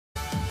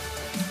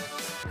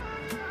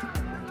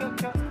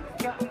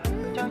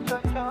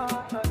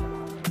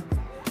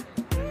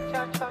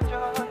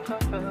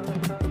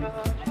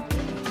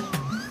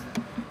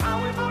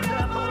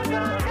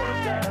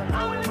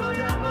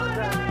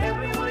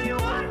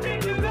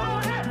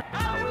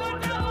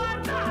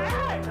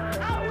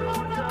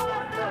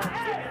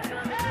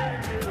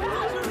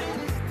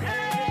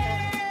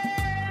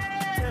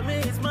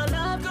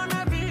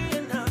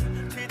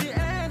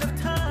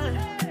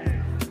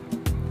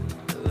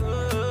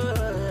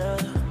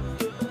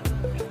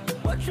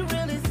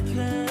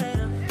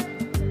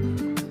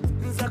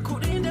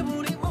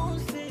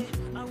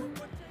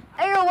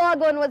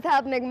Wagwan, what's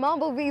happening?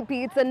 Mambo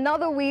VP. It's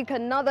another week,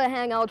 another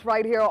hangout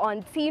right here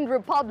on Teen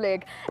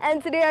Republic.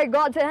 And today I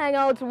got to hang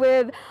out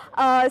with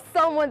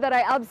someone that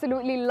I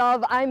absolutely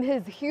love. I'm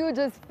his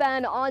hugest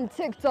fan on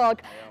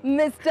TikTok,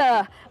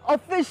 Mr.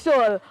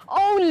 Official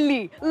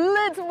Only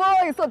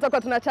Litboy. So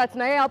tutakuwa tunachat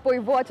na yeye hapo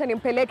hivyo, acha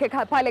nimpeleke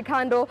pale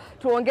kando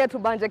tuongee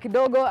tubanje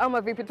kidogo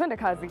ama vipi, twende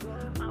kazi.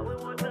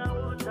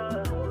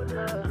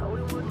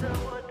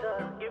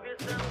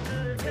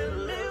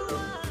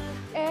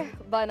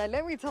 Bana,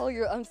 let me tell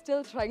you, I'm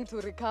still trying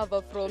to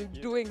recover from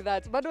doing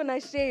that. But when I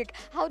shake,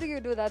 how do you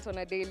do that on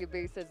a daily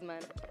basis,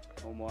 man?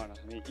 Oh, man,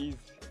 it's easy.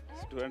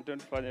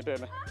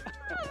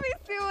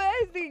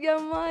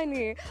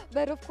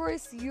 But of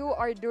course, you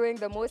are doing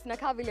the most.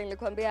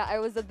 I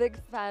was a big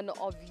fan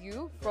of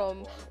you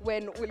from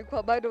when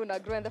ulikuwa bado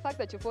unagrow, and the fact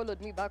that you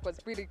followed me back was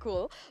pretty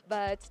cool.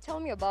 But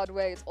tell me about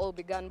where it all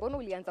began. Mbona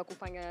ulianza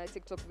kufanya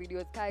TikTok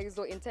videos?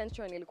 Kaizo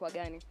intention ilikuwa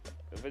gani?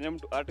 Venye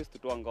mtu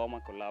artist tu ngoma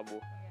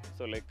collabo.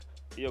 So like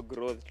hiyo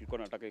growth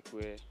tulikuwa nataka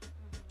ikue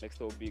like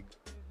so big.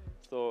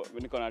 So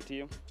niko na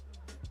team,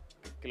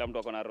 kila mtu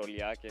ako na role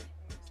yake.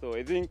 So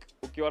I think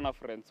ukiwa na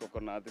friends wako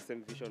na the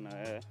same vision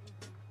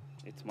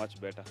it's much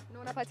better.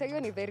 No, unapata hiyo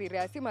ni very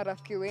rare. Si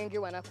marafiki wengi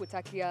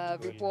wanakutakia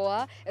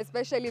vipoa,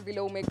 especially vile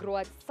umegrow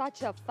at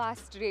such a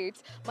fast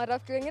rate.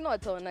 Marafiki wengine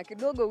wataona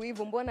kidogo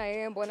wivu, mbona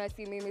yeye, mbona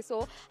si mimi.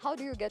 So how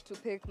do you get to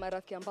pick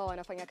marafiki ambao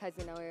wanafanya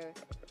kazi na wewe?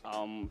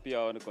 Pia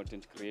wao ni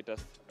content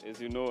creators.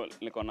 As you know,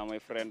 niko na my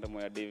friend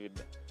Moya David,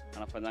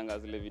 anafanyanga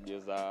zile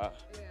videos za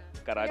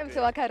karate. Mtu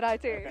wa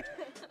karate.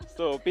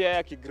 So pia yeye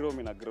akigrow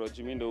mimi na grow,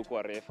 mimi ndio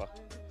uko refa.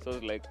 So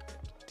like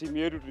team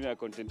yetu tuna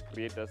content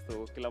creators,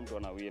 so kila mtu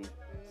ana win.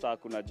 Sasa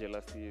kuna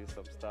jealousy,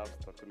 some stuff,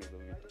 kuna hizo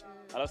vitu.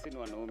 Alafu ni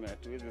wanaume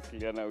hatuwezi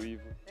sikiliana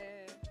wivu.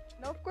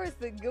 Na of course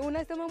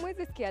unasema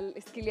mwezi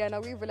sikiliana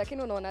wivu,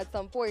 lakini unaona at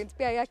some point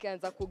pia yake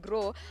anza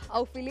kugrow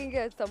au feeling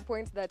at some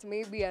point that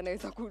maybe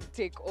anaweza ku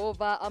take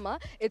over ama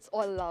it's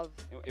all love.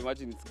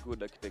 Imagine it's good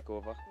that take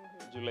over.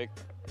 You like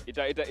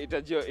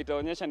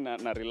itaonyesha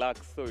na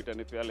relax, so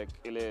itanipea like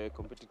ile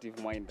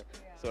competitive mind.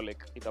 So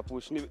like ita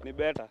push ni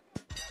better.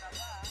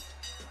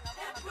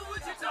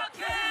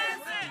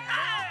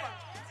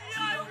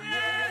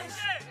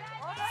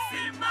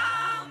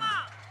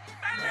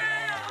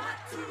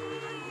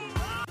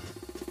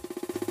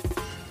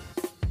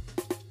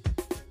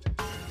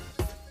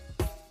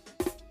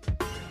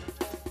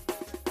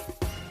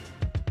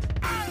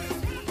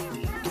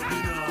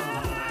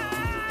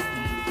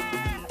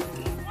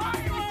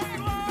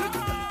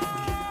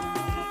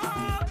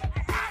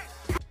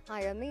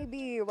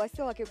 Maybe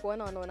wasi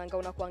wakikuona wanaonanga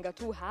unakuanga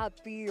too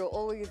happy, you're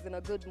always in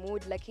a good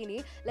mood,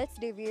 lakini let's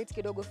deviate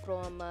kidogo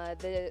from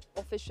the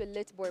official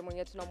Litboy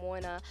mwenye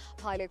tunamuona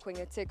pale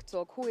kwenye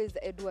TikTok. Who is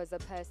Edu as a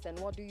person?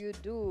 What do you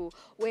do?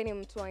 Wewe ni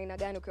mtu aina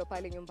gani ukiwa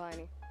pale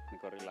nyumbani?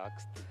 Niko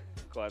relaxed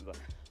kwanza,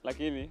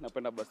 lakini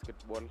napenda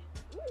basketball.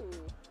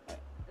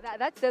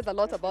 That says a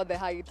lot about the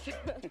height.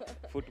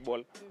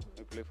 Football,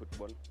 I play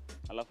football.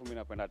 Alafu mimi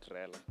napenda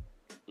trailer.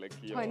 Like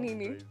hiyo. Kwa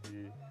nini?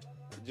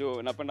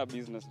 Jo, napenda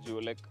business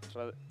jo, like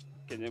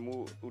kenye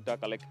mu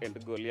utaka like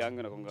end goal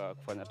yangu nakonga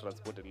kufanya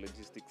transport and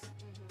logistics.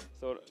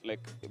 So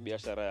like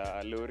biashara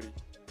ya lori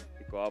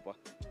iko hapa.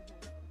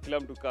 Kila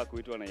mtu kaa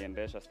kuitwa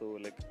anaiendesha, so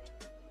like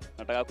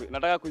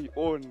nataka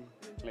kui-own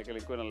like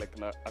ilikuwa na like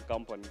na a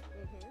company.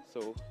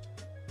 So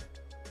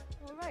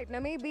Alright, now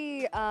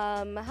maybe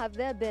have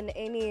there been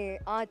any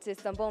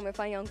artists ambao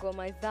wamefanya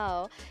ngoma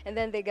zao and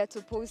then they get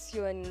to post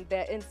you on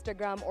their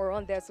Instagram or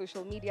on their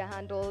social media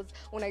handles?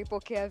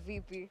 Unaipokea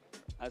vipi?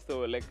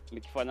 So like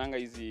nikifanyanga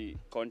hizi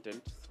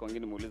content kwa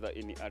wengine muuliza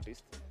any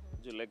artist.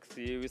 Jo like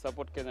see we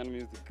support Kenyan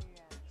music.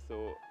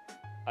 So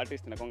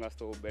artist inakonga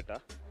so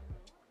better.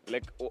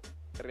 Like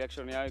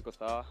reaction yao iko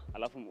sawa,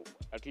 alafu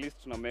at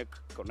least tuna make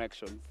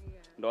connections.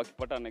 Ndio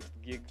wakipata next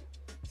gig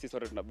sisi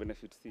wote tuna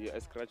benefit. See,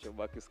 I scratch your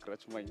back, you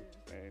scratch mine.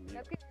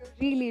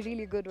 You're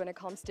really good when it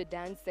comes to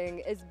dancing.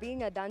 Is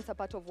being a dancer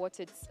part of what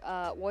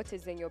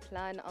is in your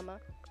plan, Ama?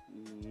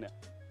 No,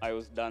 I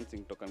was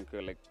dancing toka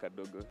nikiwa like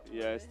kadogo.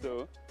 Yeah,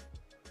 so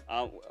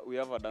we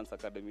have a dance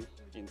academy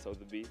in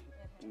South B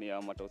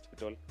near Mata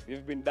Hospital.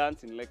 We've been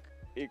dancing, like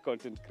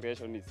content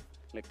creation is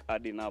like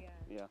adding up.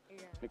 Yeah.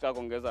 Nika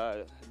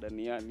kuongeza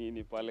dania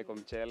nini pale kwa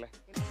mchele.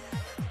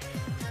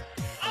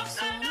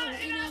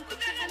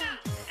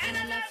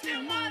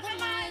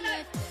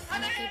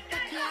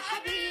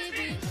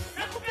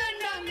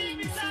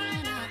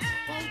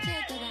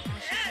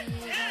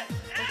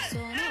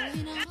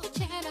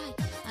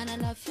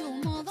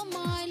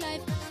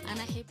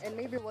 And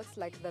maybe what's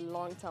like the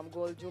long-term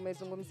goal?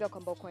 Umezungumzia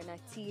kwamba uko na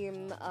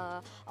team,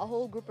 a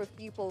whole group of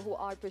people who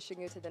are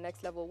pushing you to the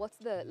next level. What's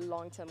the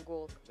long-term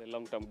goal? The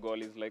long-term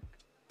goal is like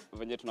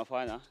venye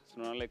tunafanya,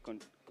 tunaona like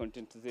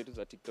content zetu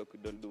za TikTok, we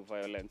don't do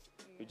violence.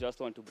 We just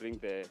want to bring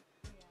the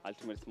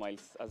ultimate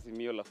smiles,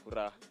 azimio la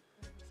furaha.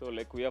 So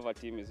like we have a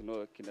team, you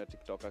know, kina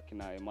TikToker,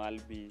 kina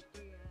Emalbi.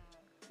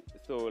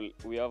 So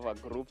we have a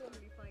group,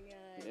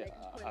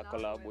 a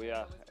collab,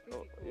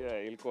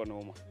 ilikuwa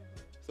noma.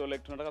 So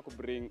like tunataka ku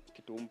bring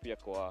kitu mpya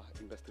kwa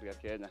industry ya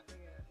Kenya.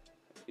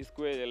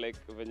 isikue like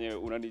venye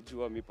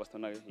unanijua mi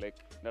personally, like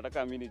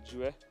nataka mi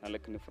nijue na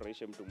like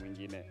nifurahishe mtu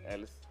mwingine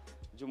else.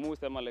 Jumu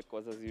sema like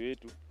wazazi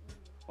wetu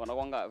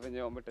wanakwanga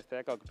venye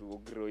wameteseka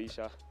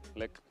kutugroisha,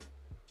 like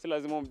si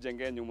lazima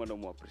umjengee nyuma na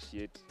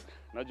muappreciate.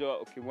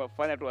 Najua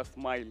ukimfanya tu a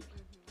smile,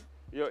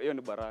 hiyo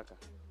ni baraka.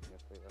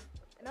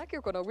 And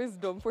actually, you've got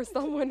wisdom for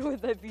someone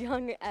who's as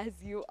young as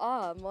you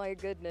are. My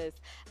goodness,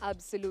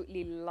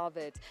 absolutely love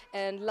it.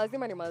 And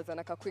lazima nimaliza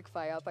na ka quick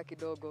fire hapa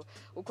kidogo.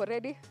 Uko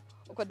ready?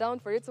 Uko down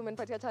for it?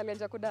 Umenipatia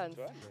challenge ya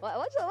kudance.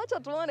 Wacha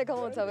tuone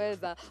kama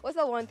utaweza. What's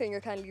the one thing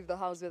you can't leave the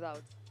house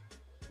without?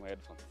 My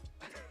headphones.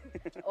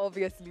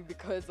 Obviously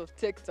because of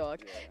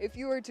TikTok. Yeah. If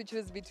you were to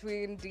choose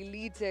between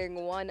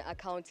deleting one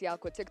account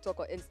yako, TikTok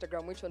or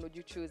Instagram, which one would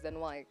you choose and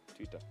why?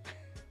 Twitter.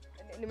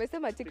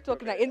 Nimesema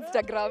TikTok na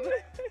Instagram.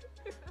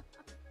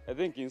 I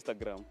think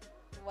Instagram.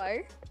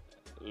 Why?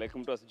 Like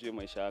mtu asijue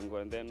maisha yangu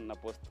and then na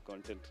post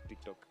content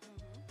TikTok.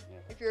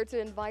 Yeah. If you were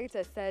to invite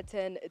a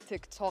certain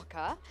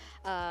TikToker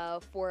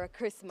for a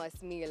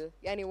Christmas meal,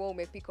 yani wewe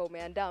umepika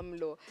umeandaa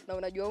mlo na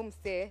unajua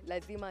mse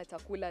lazima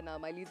atakula na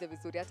amalize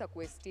vizuri hata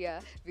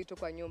kuestia vitu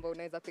kwa nyumba,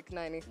 unaweza pick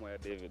nani? Moya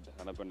David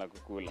anapenda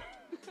kukula.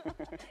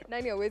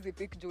 Nani hawezi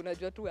pick juu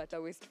unajua tu ata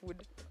waste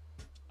food?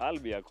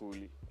 Albi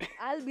akuli.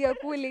 Albi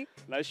akuli.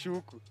 Na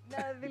shuku.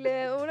 Na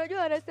vile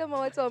unajua wanasema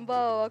watu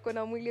ambao wako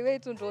na mwili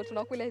wetu ndio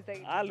tunakula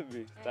zaidi.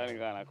 Albi stani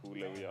kana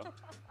nakula huyo.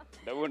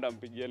 Ndio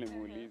ndampigia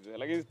nimuulize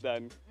lakini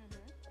sidhani.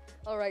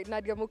 All right,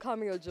 Nadia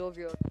Mukami or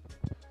Jovio?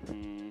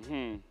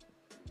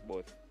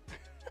 Both.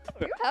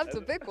 You have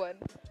to pick one.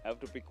 I have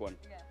to pick one.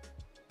 Yeah.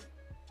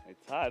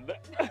 It's hard.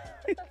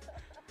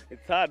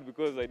 It's hard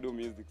because I do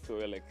music, so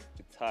like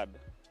it's hard.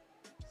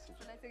 So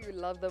let's say you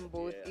love them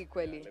both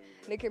equally.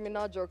 Yeah, Nicki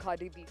Minaj or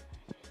Cardi B?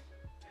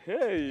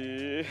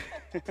 Hey.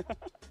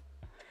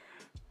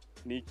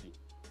 Nicki.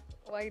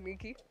 Why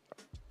Nicki?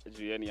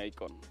 Juu ni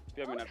icon.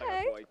 Pia mimi nataka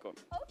Okay. kuwa icon.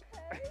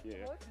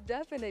 Yeah. Most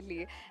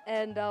definitely.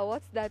 And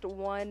what's that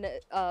one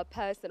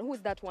person,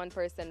 who's that one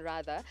person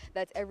rather,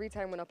 that every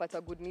time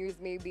unapata good news,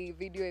 maybe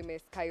video ime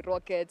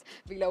skyrocket,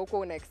 vile uko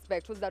una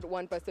expect, who's that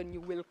one person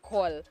you will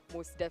call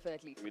most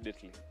definitely?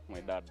 Immediately,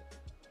 my dad.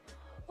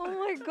 Oh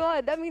my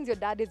God, that means your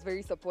dad is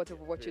very supportive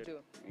of what you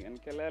do. Ni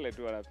kelele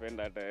tu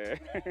anapenda hata.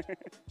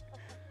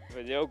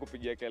 Venye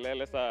kupigia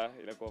kelele saa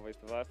inakuwa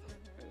vice versa.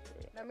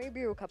 Now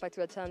maybe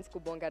ukapatiwa chance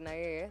kubonga na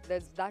yeye,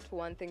 there's that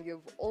one thing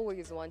you've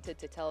always wanted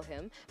to tell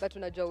him, but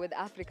unajua with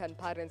African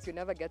parents you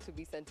never get to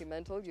be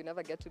sentimental, you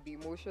never get to be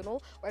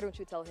emotional. Why don't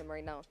you tell him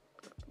right now?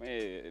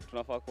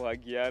 Tunafaa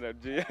kuhagiana,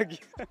 tuhagiana.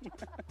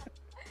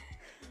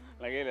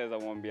 Lakini naweza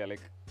mwambia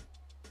like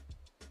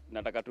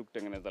nataka tu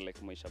kutengeneza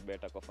like maisha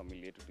better kwa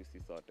familia yetu sisi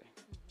sote.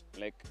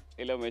 Like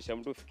ile maisha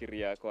mtu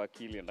fikiria kwa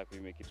akili and like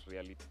we make it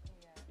reality.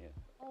 Yeah.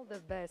 All the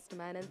best,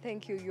 man, and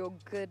thank you. Your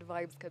good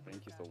vibes kabisa.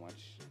 Thank you so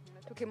much.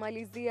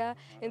 Tukimalizia,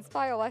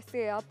 inspire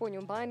wase hapo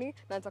nyumbani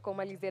na nataka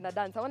umalizie na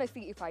dance. I want to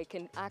see if I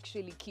can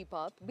actually keep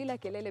up bila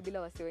kelele,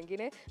 bila wase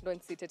wengine ndo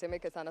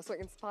nisitetemeke sana. So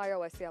inspire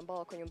wase ambao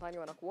wako nyumbani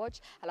wanakuwatch,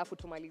 alafu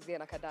tumalizie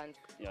na kadance.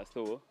 Yeah,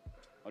 so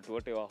watu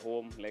wote wa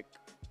home like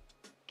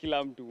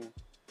kila mtu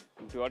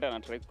wote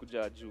anatry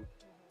kuja juu.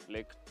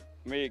 Like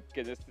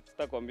Kenya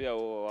sitakwambia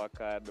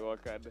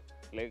wakad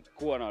like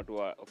kuwa na watu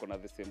wako na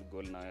the same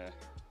goal na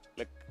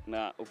like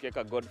na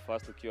ukiweka God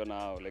first ukiwa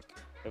nao like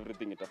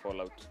everything ita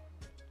fall out.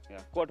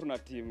 Yeah, kuwa tuna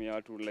team ya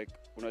watu like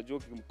unajua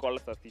ukimcall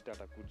saa 6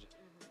 atakuja.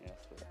 Yeah,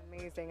 so.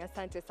 Amazing,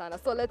 asante sana.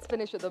 So let's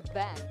finish with a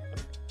bang.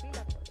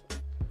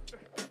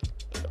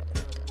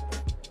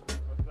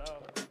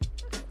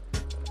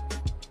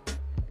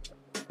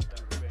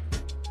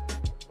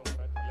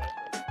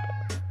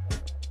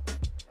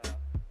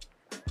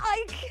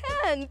 I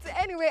can't.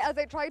 Anyway, as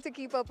I try to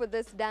keep up with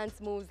this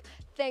dance moves,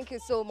 thank you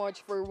so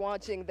much for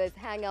watching this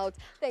hangout.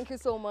 Thank you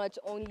so much,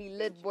 only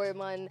Litboy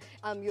man.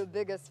 I'm your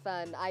biggest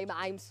fan.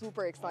 I'm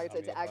super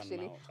excited to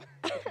actually.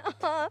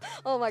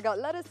 Oh my God,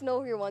 let us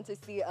know who you want to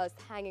see us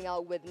hanging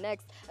out with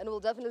next, and we'll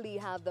definitely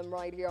have them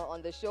right here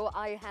on the show.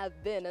 I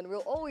have been and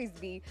will always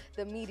be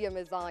the media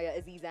messiah,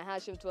 Aziza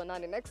Hashim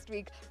Tuanani, next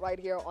week right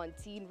here on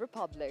Teen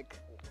Republic.